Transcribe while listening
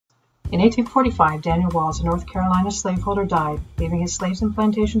In 1845, Daniel Walls, a North Carolina slaveholder, died, leaving his slaves and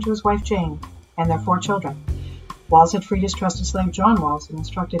plantation to his wife Jane and their 4 children. Walls had freed his trusted slave John Walls and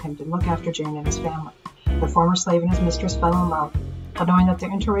instructed him to look after Jane and his family. The former slave and his mistress fell in love, but knowing that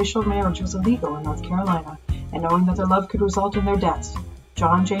their interracial marriage was illegal in North Carolina, and knowing that their love could result in their deaths,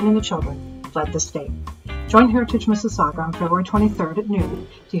 John, Jane, and the children fled the state. Join Heritage Mississauga on February 23rd at noon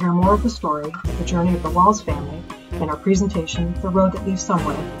to hear more of the story, the journey of the Walls family, and our presentation, The Road That Leads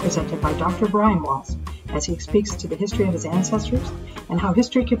Somewhere, presented by Dr. Bryan Walls, as he speaks to the history of his ancestors and how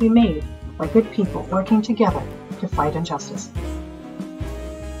history can be made by good people working together to fight injustice.